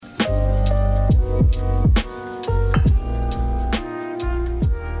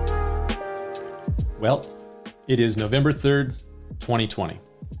Well, it is November 3rd, 2020.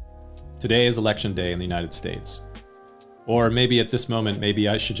 Today is election day in the United States. Or maybe at this moment, maybe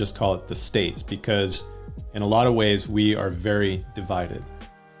I should just call it the states, because in a lot of ways, we are very divided.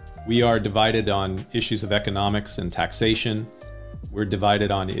 We are divided on issues of economics and taxation. We're divided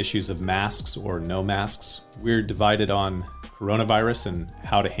on issues of masks or no masks. We're divided on coronavirus and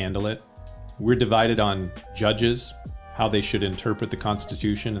how to handle it. We're divided on judges, how they should interpret the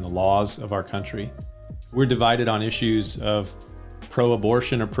Constitution and the laws of our country. We're divided on issues of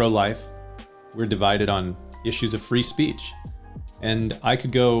pro-abortion or pro-life. We're divided on issues of free speech. And I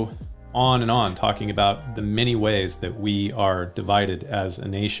could go on and on talking about the many ways that we are divided as a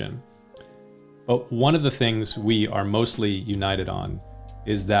nation. But one of the things we are mostly united on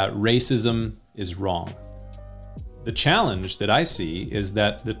is that racism is wrong. The challenge that I see is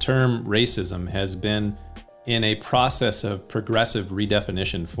that the term racism has been in a process of progressive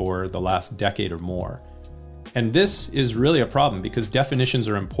redefinition for the last decade or more. And this is really a problem because definitions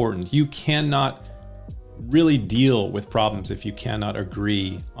are important. You cannot really deal with problems if you cannot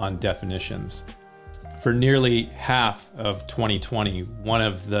agree on definitions. For nearly half of 2020, one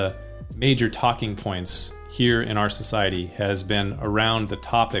of the major talking points here in our society has been around the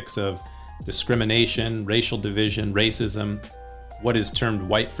topics of discrimination, racial division, racism, what is termed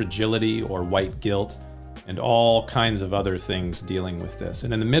white fragility or white guilt, and all kinds of other things dealing with this.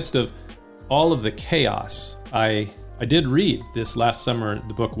 And in the midst of all of the chaos, I did read this last summer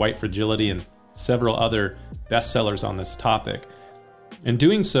the book White Fragility and several other bestsellers on this topic. And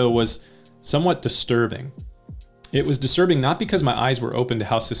doing so was somewhat disturbing. It was disturbing not because my eyes were open to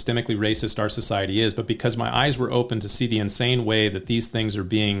how systemically racist our society is, but because my eyes were open to see the insane way that these things are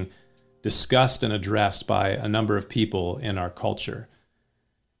being discussed and addressed by a number of people in our culture.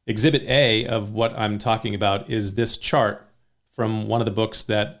 Exhibit A of what I'm talking about is this chart from one of the books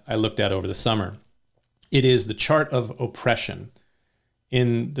that I looked at over the summer. It is the chart of oppression.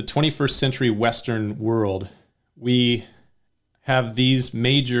 In the 21st century Western world, we have these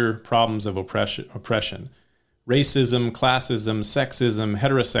major problems of oppression. Racism, classism, sexism,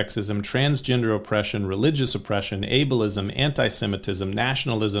 heterosexism, transgender oppression, religious oppression, ableism, anti-Semitism,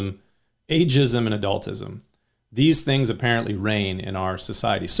 nationalism, ageism, and adultism. These things apparently reign in our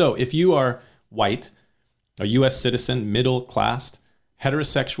society. So if you are white, a U.S. citizen, middle class,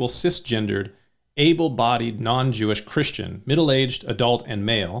 heterosexual, cisgendered, able-bodied, non-Jewish, Christian, middle-aged, adult, and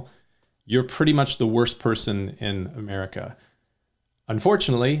male, you're pretty much the worst person in America.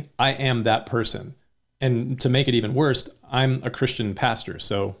 Unfortunately, I am that person. And to make it even worse, I'm a Christian pastor,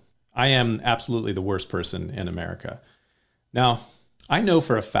 so I am absolutely the worst person in America. Now, I know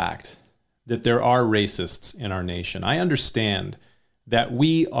for a fact that there are racists in our nation. I understand that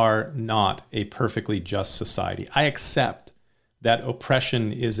we are not a perfectly just society. I accept that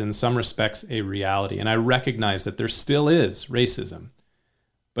oppression is in some respects a reality, and I recognize that there still is racism.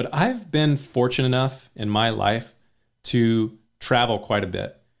 But I've been fortunate enough in my life to travel quite a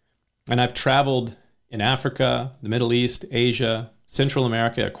bit. And I've traveled in Africa, the Middle East, Asia, Central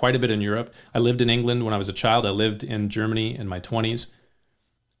America, quite a bit in Europe. I lived in England when I was a child. I lived in Germany in my 20s.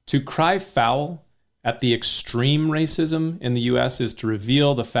 To cry foul at the extreme racism in the US is to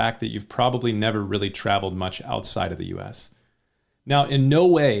reveal the fact that you've probably never really traveled much outside of the US. Now, in no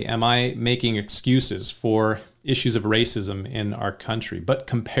way am I making excuses for issues of racism in our country, but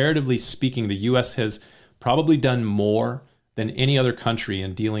comparatively speaking, the US has probably done more than any other country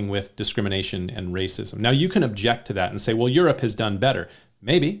in dealing with discrimination and racism. Now, you can object to that and say, well, Europe has done better.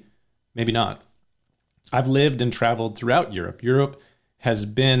 Maybe, maybe not. I've lived and traveled throughout Europe. Europe has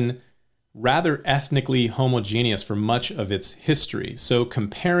been rather ethnically homogeneous for much of its history. So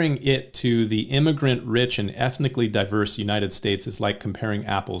comparing it to the immigrant-rich and ethnically diverse United States is like comparing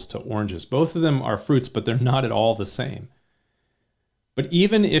apples to oranges. Both of them are fruits, but they're not at all the same. But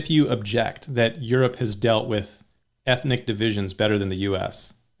even if you object that Europe has dealt with ethnic divisions better than the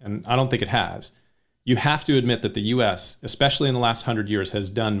US, and I don't think it has, you have to admit that the US, especially in the last 100 years, has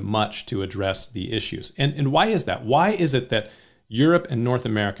done much to address the issues. And why is that? Why is it that Europe and North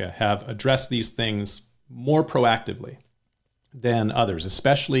America have addressed these things more proactively than others,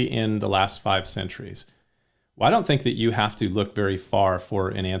 especially in the last 5 centuries? Well, I don't think that you have to look very far for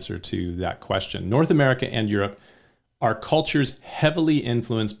an answer to that question. North America and Europe are cultures heavily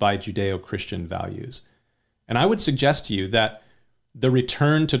influenced by Judeo-Christian values. And I would suggest to you that the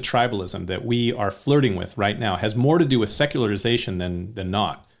return to tribalism that we are flirting with right now has more to do with secularization than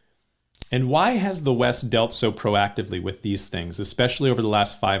not. And why has the West dealt so proactively with these things, especially over the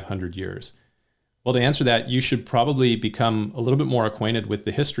last 500 years? Well, to answer that, you should probably become a little bit more acquainted with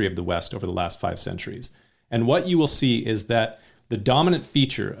the history of the West over the last 5 centuries. And what you will see is that the dominant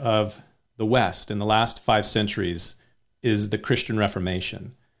feature of the West in the last 5 centuries is the Christian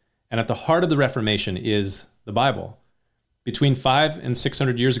Reformation. And at the heart of the Reformation is the Bible. Between 500 and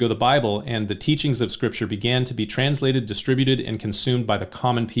 600 years ago, the Bible and the teachings of Scripture began to be translated, distributed, and consumed by the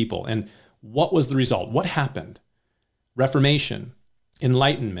common people. And what was the result? What happened? Reformation,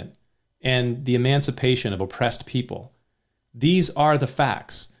 enlightenment, and the emancipation of oppressed people. These are the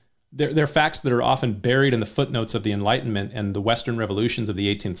facts. They're facts that are often buried in the footnotes of the Enlightenment and the Western revolutions of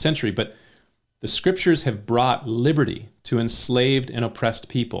the 18th century, but the Scriptures have brought liberty to enslaved and oppressed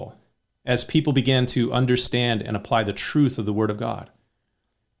people as people began to understand and apply the truth of the Word of God.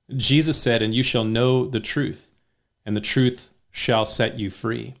 Jesus said, "And you shall know the truth, and the truth shall set you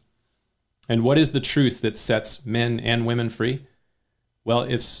free." And what is the truth that sets men and women free? Well,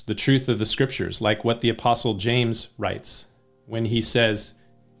 it's the truth of the Scriptures, like what the Apostle James writes when he says,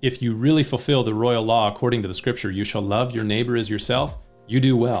 if you really fulfill the royal law according to the Scripture, you shall love your neighbor as yourself, you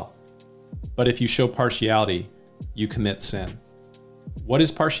do well. But if you show partiality, you commit sin. What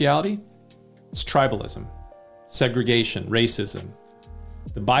is partiality? It's tribalism, segregation, racism.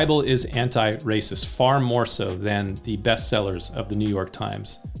 The Bible is anti-racist, far more so than the bestsellers of the New York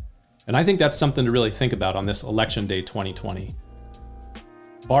Times. And I think that's something to really think about on this Election Day 2020.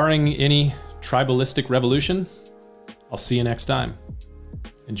 Barring any tribalistic revolution, I'll see you next time.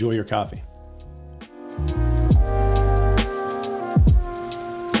 Enjoy your coffee.